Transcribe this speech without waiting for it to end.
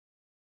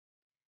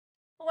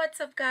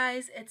What's up,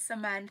 guys? It's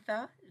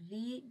Samantha,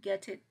 the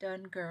Get It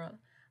Done girl.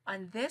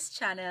 On this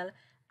channel,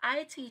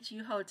 I teach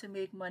you how to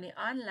make money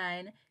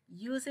online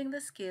using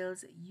the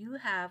skills you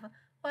have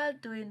while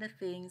doing the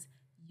things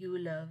you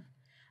love.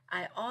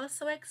 I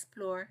also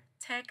explore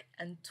tech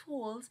and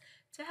tools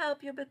to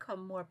help you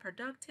become more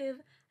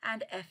productive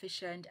and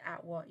efficient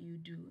at what you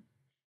do.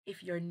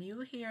 If you're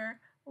new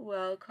here,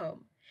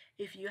 welcome.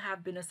 If you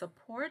have been a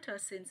supporter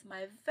since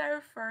my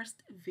very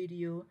first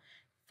video,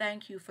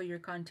 thank you for your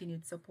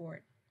continued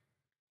support.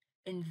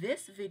 In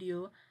this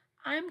video,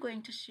 I'm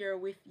going to share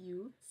with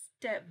you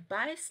step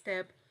by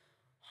step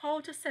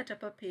how to set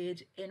up a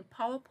page in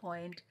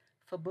PowerPoint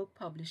for book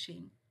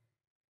publishing.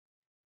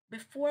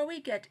 Before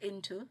we get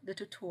into the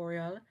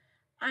tutorial,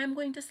 I'm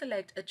going to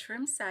select a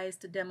trim size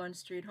to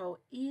demonstrate how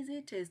easy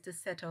it is to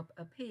set up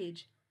a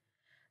page.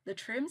 The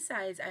trim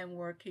size I'm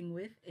working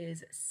with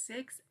is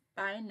 6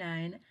 by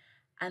 9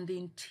 and the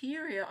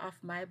interior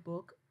of my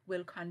book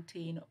will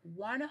contain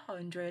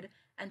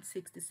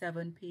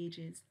 167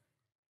 pages.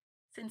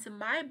 Since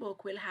my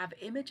book will have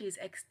images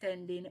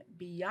extending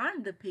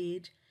beyond the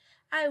page,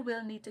 I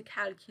will need to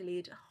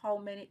calculate how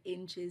many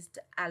inches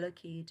to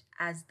allocate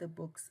as the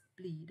books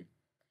bleed.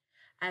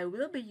 I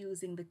will be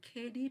using the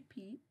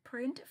KDP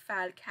print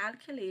file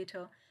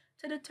calculator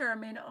to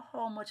determine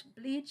how much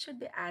bleed should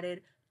be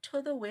added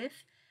to the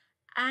width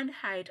and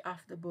height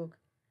of the book.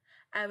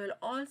 I will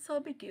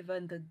also be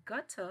given the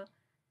gutter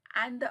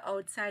and the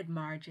outside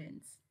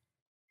margins.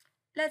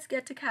 Let's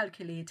get to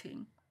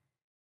calculating.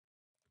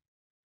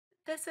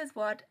 This is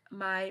what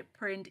my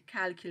print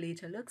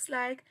calculator looks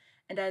like,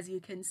 and as you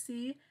can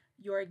see,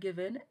 you're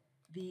given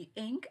the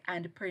ink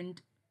and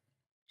print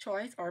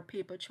choice or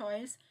paper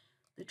choice,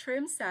 the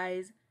trim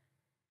size,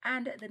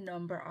 and the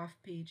number of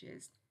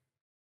pages.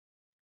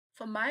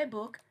 For my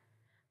book,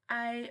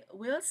 I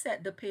will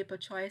set the paper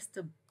choice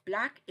to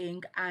black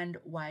ink and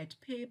white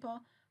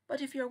paper,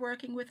 but if you're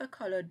working with a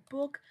colored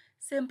book,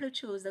 simply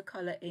choose the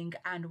color ink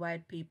and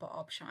white paper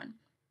option.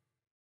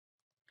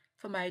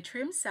 For my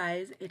trim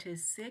size, it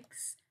is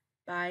 6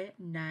 by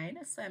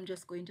 9, so I'm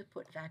just going to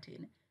put that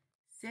in,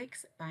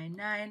 6 by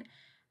 9,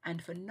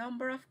 and for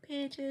number of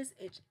pages,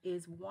 it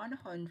is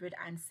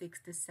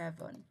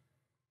 167.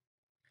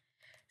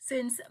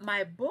 Since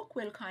my book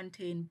will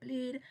contain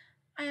bleed,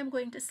 I am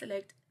going to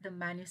select the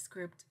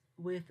manuscript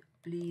with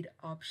bleed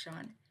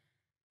option.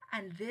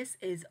 And this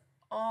is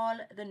all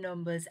the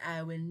numbers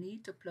I will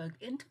need to plug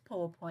into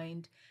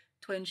PowerPoint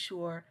to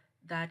ensure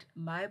that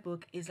my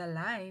book is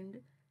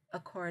aligned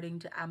according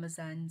to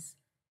Amazon's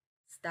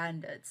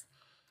standards.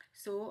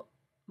 So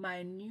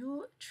my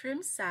new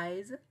trim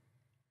size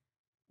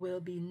will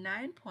be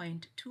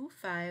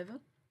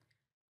 9.25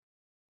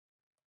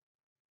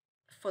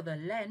 for the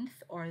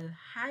length or the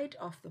height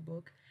of the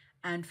book,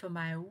 and for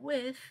my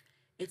width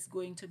it's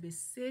going to be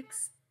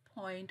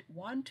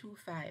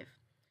 6.125.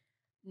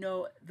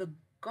 Now the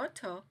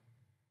gutter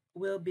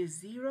will be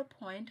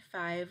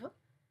 0.5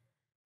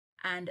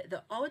 and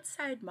the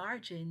outside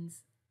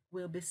margins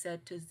will be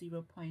set to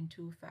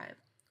 0.25.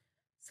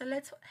 So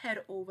let's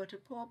head over to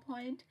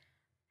PowerPoint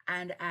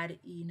and add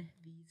in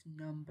these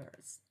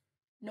numbers.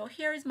 Now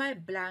here is my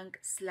blank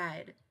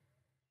slide.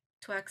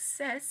 To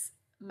access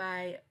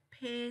my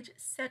page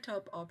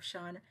setup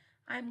option,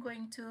 I'm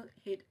going to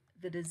hit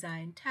the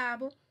design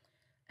tab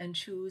and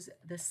choose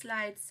the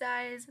slide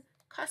size,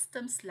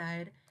 custom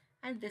slide,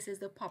 and this is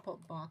the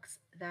pop-up box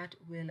that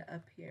will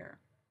appear.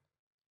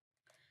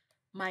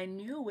 My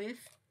new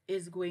width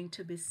is going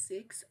to be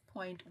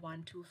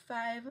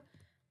 6.125,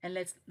 and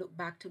let's look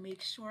back to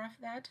make sure of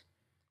that.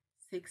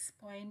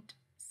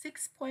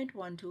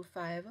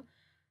 6.125,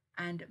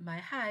 and my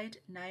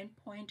height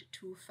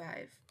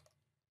 9.25.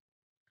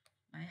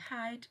 My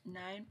height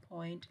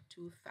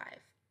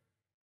 9.25.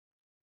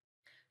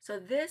 So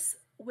this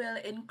will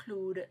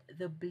include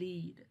the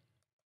bleed.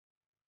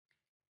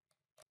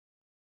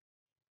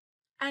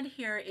 And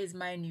here is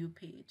my new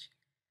page.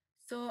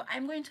 So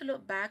I'm going to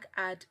look back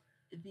at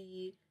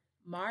the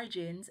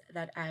margins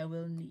that I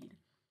will need.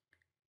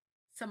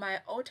 So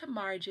my outer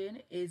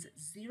margin is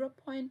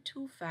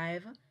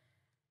 0.25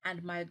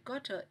 and my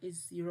gutter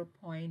is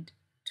 0.25.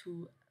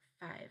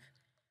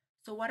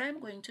 So what I'm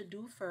going to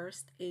do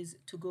first is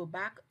to go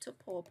back to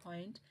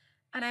PowerPoint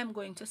and I'm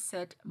going to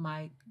set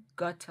my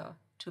gutter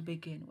to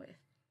begin with.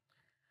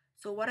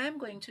 So what I'm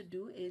going to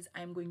do is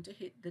I'm going to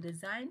hit the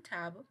design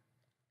tab,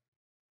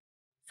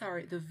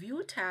 the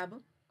view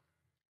tab,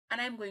 and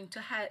I'm going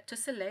to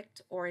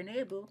select or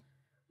enable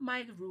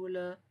my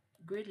ruler,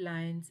 grid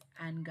lines,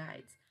 and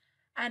guides.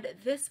 And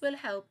this will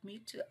help me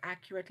to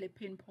accurately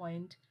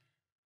pinpoint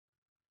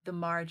the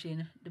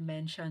margin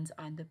dimensions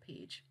on the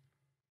page.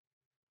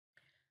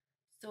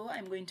 So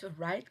I'm going to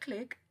right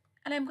click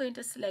and I'm going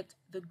to select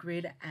the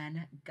grid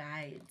and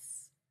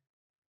guides.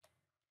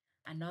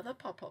 Another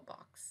pop-up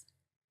box.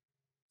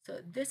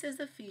 So this is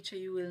the feature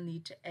you will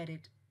need to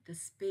edit, the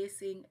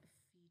spacing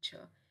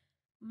feature.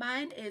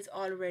 Mine is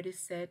already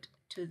set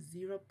to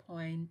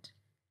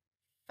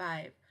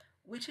 0.5,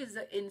 which is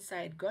the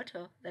inside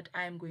gutter that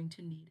I'm going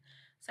to need.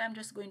 So I'm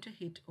just going to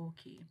hit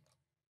OK.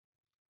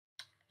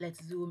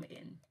 Let's zoom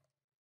in.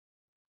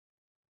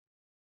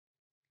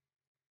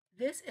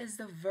 This is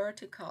the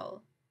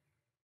vertical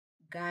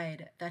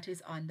guide that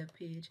is on the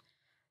page,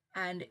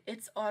 and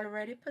it's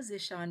already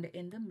positioned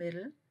in the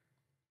middle,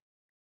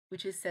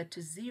 which is set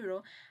to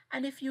 0.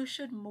 And if you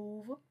should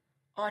move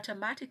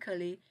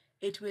automatically,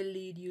 it will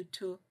lead you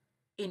to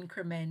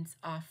increments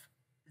of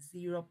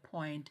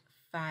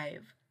 0.5.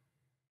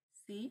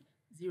 See,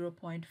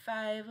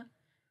 0.5,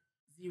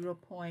 0.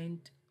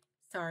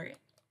 Sorry,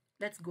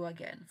 let's go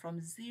again.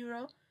 From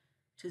 0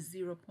 to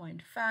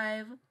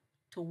 0.5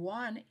 to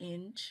 1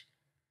 inch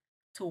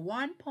to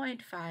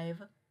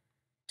 1.5,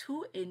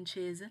 2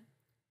 inches,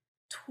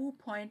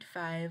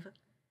 2.5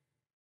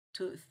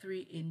 to 3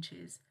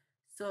 inches.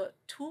 So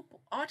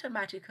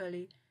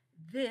automatically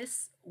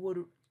this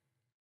would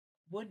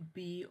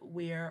be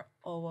where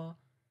our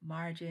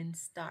margin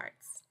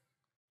starts.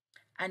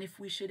 And if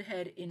we should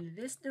head in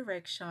this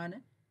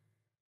direction,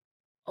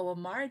 our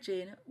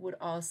margin would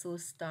also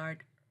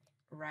start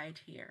right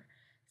here.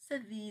 So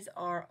these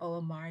are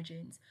our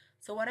margins.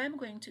 So what I'm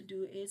going to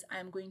do is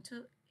I'm going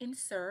to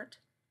insert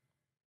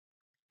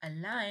a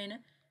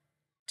line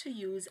to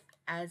use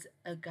as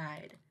a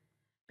guide,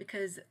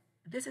 because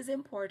this is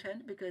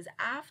important, because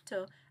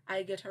after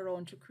I get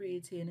around to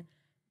creating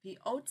the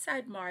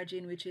outside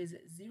margin, which is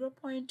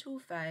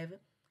 0.25,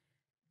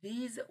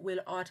 these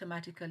will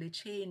automatically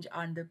change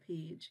on the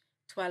page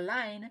to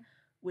align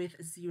with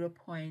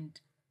 0.25.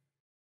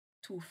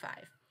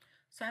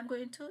 So I'm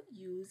going to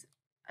use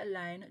a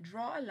line,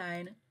 draw a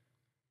line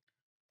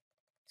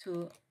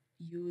to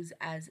use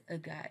as a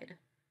guide.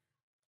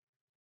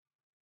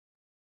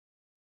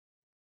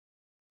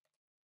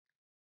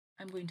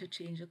 I'm going to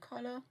change the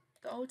color,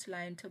 the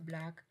outline to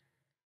black,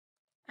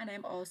 and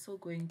I'm also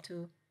going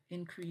to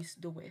increase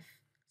the width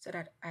so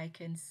that I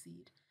can see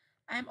it.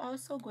 I'm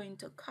also going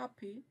to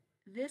copy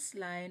this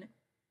line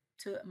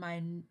to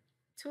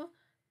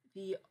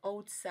the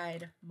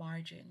outside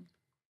margin.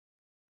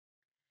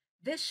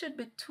 This should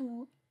be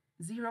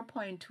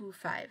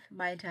 0.25,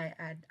 might I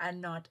add,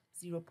 and not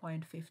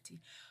 0.50.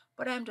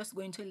 But I'm just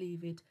going to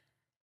leave it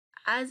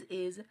as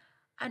is.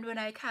 And when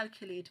I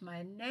calculate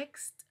my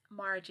next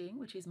margin,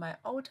 which is my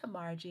outer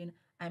margin,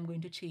 I'm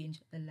going to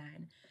change the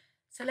line.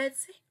 So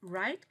let's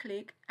right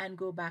click and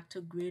go back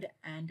to grid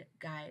and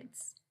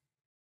guides.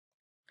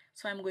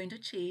 So I'm going to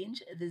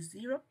change the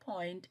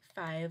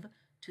 0.5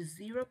 to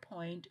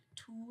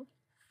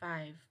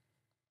 0.25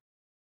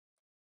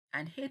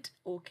 and hit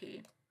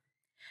OK.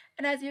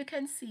 And as you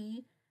can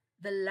see,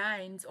 the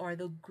lines or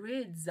the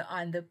grids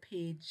on the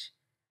page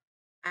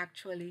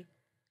actually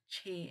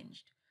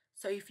changed.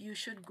 So if you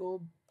should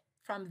go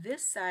from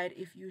this side,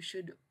 if you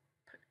should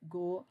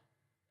go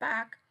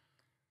back,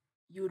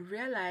 you'd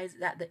realize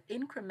that the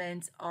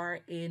increments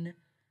are in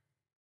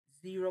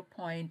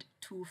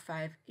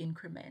 0.25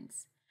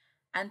 increments.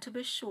 And to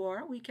be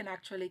sure, we can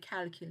actually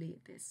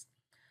calculate this.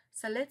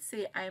 So let's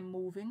say I'm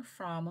moving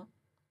from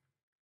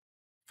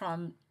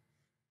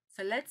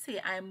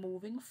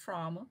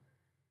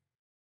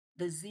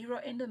the 0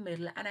 in the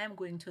middle and I'm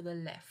going to the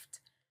left.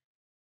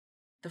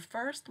 The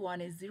first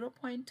one is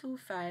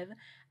 0.25,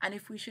 and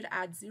if we should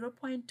add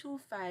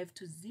 0.25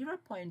 to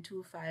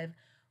 0.25,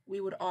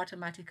 we would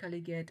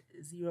automatically get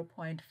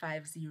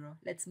 0.50.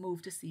 Let's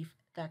move to see if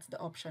that's the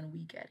option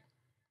we get.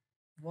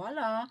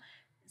 Voila,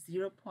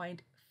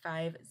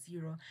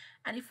 0.50.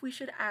 And if we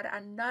should add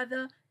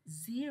another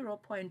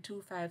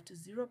 0.25 to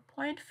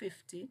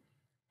 0.50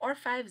 or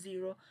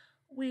 50,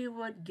 we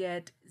would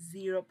get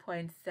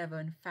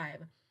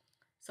 0.75.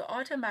 So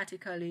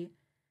automatically,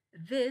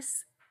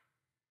 this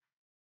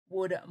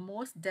would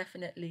most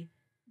definitely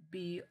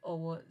be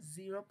our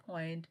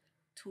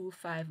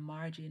 0.25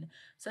 margin.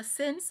 So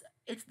since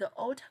it's the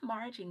outer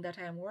margin that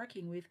I'm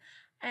working with,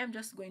 I am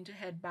just going to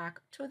head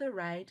back to the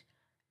right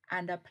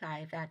and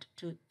apply that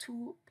to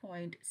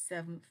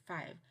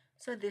 2.75.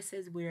 So this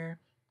is where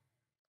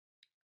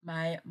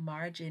my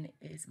margin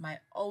is, my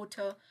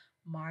outer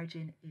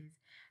margin is.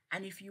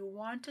 And if you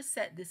want to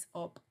set this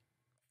up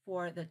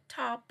for the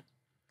top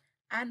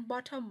and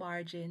bottom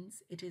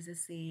margins, it is the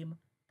same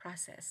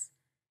process.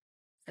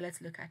 So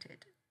let's look at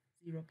it.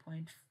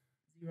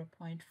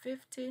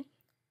 0.50,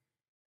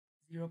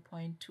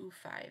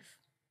 0.25.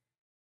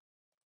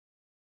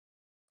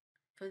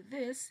 For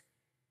this,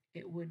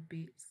 it would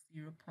be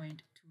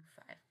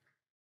 0.25.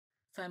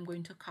 So I'm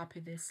going to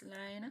copy this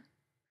line.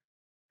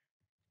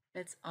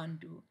 Let's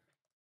undo.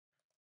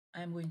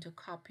 I'm going to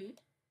copy.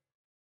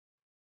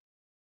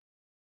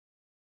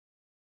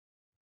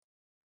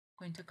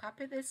 Going to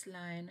copy this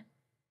line.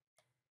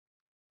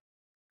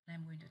 And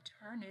I'm going to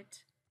turn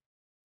it.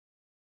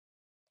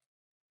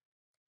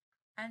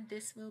 And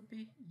this will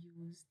be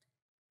used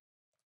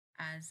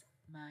as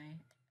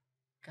my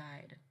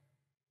guide.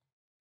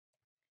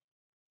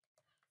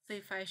 So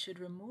if I should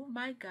remove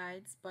my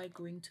guides by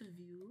going to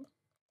view,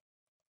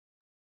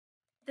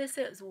 this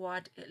is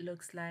what it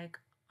looks like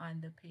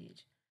on the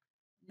page.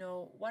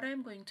 Now, what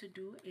I'm going to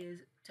do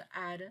is to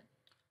add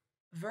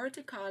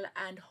vertical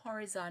and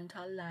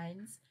horizontal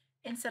lines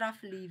instead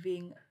of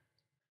leaving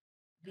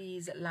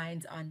these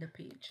lines on the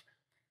page.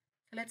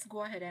 So let's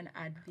go ahead and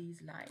add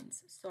these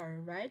lines. So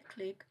right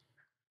click,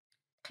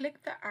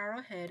 click the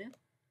arrowhead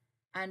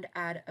and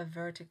add a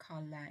vertical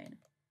line.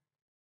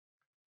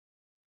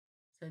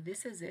 So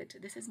this is it.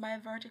 This is my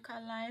vertical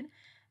line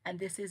and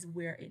this is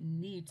where it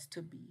needs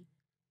to be.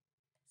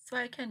 So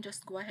I can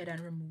just go ahead and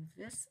remove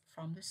this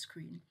from the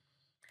screen.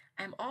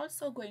 I'm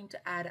also going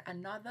to add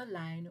another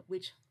line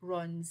which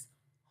runs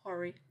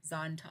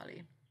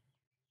horizontally.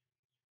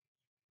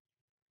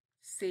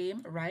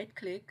 Same, right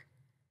click,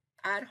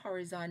 add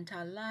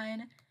horizontal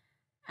line,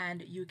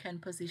 and you can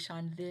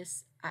position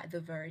this at the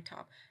very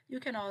top. You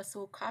can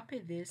also copy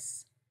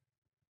this,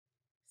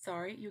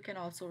 you can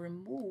also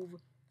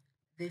remove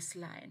this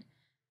line.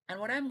 And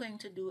what I'm going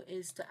to do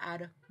is to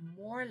add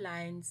more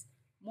lines,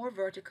 more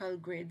vertical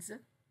grids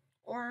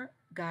or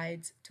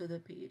guides to the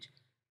page.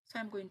 So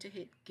I'm going to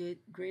hit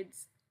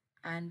grids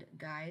and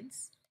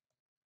guides.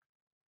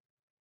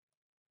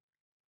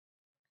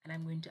 And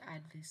I'm going to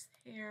add this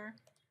here.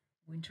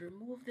 I'm going to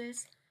remove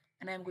this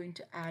and I'm going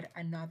to add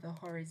another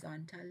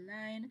horizontal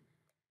line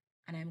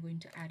and I'm going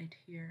to add it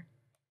here.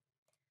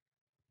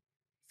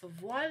 So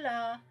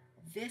voila,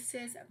 this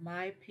is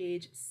my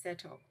page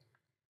setup.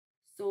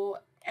 So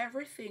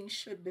everything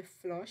should be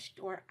flushed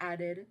or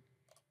added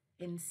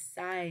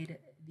inside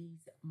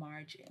these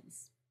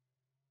margins.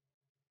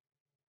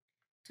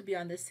 To be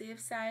on the safe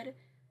side,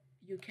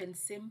 you can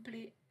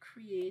simply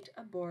create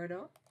a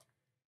border.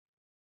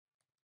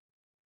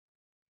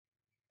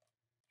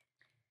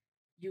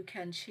 You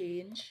can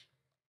change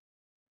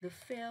the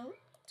fill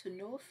to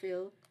no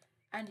fill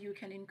and you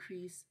can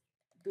increase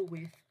the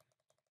width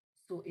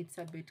so it's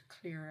a bit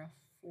clearer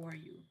for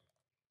you.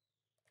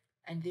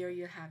 And there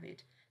you have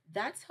it.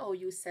 That's how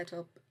you set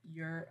up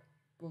your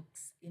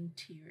book's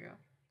interior.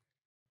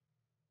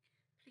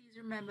 Please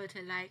remember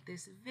to like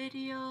this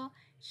video,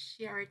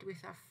 share it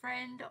with a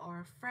friend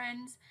or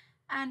friends,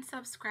 and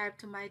subscribe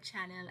to my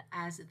channel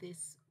as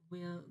this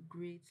will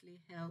greatly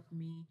help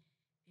me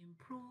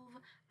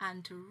improve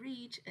and to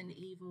reach an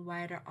even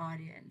wider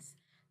audience.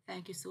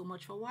 Thank you so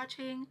much for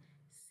watching.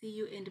 See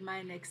you in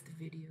my next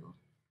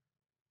video.